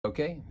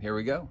Okay, here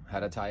we go.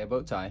 How to tie a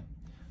bow tie.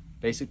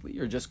 Basically,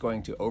 you're just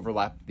going to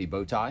overlap the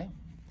bow tie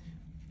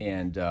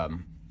and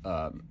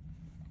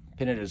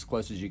pin it as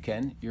close as you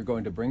can. You're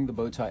going to bring the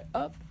bow tie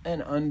up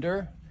and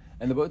under,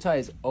 and the bow tie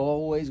is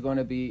always going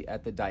to be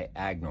at the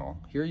diagonal.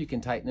 Here you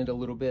can tighten it a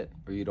little bit,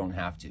 or you don't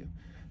have to.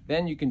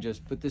 Then you can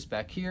just put this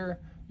back here.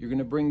 You're going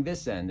to bring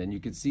this end, and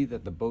you can see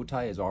that the bow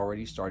tie is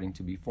already starting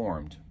to be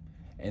formed.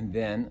 And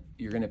then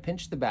you're going to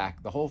pinch the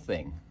back, the whole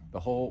thing,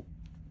 the whole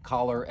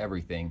collar,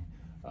 everything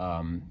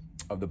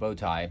of the bow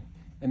tie.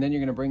 And then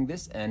you're going to bring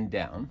this end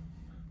down.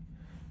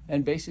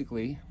 And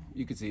basically,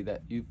 you can see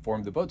that you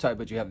formed the bow tie,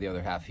 but you have the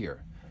other half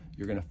here.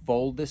 You're going to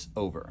fold this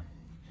over.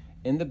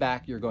 In the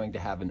back, you're going to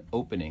have an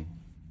opening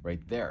right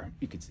there.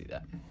 You can see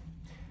that.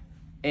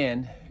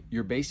 And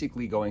you're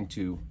basically going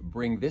to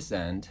bring this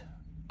end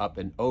up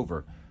and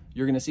over.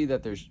 You're going to see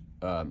that there's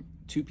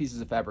two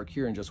pieces of fabric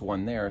here and just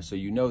one there, so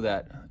you know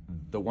that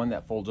the one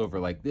that folds over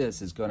like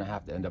this is going to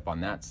have to end up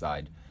on that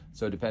side.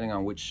 So depending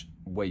on which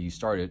way you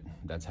start it,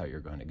 that's how you're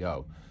going to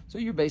go. So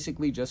you're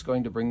basically just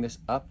going to bring this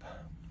up,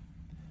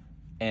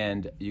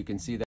 and you can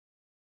see that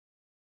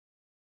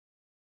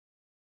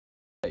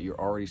you're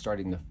already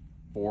starting to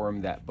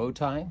form that bow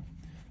tie.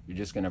 You're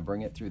just going to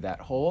bring it through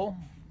that hole.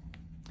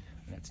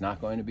 And it's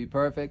not going to be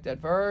perfect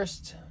at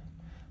first,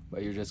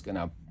 but you're just going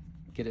to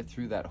get it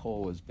through that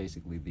hole is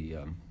basically the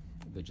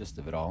gist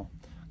of it all.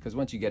 Because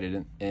once you get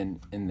it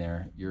in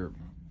there,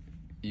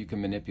 you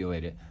can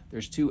manipulate it.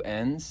 There's two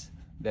ends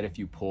that if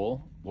you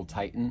pull will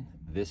tighten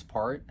this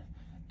part,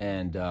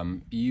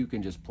 and you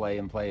can just play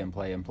and play and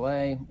play and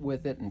play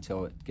with it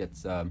until it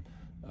gets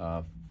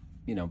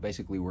you know,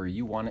 basically where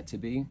you want it to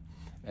be,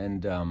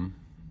 and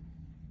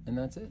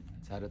that's it.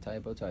 That's how to tie a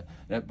bow tie.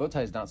 And a bow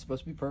tie is not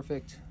supposed to be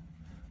perfect,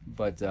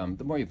 but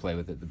the more you play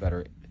with it, the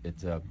better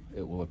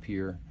it will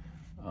appear.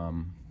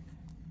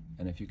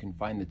 And if you can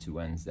find the two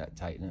ends that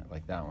tighten it,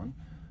 like that one,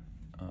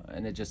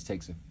 and it just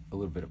takes a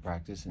little bit of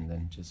practice, and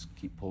then just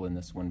keep pulling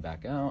this one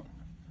back out,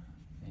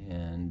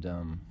 and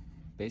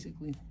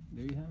basically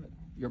there you have it,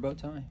 your bow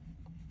tie.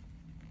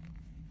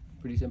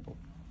 Pretty simple.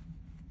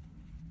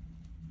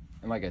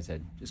 And like I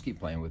said, just keep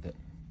playing with it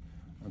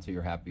until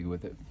you're happy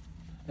with it,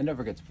 and don't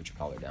forget to put your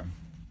collar down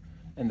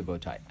and the bow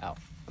tie out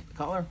of the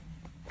collar,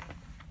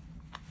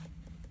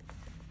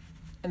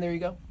 and there you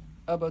go,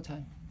 a bow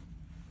tie.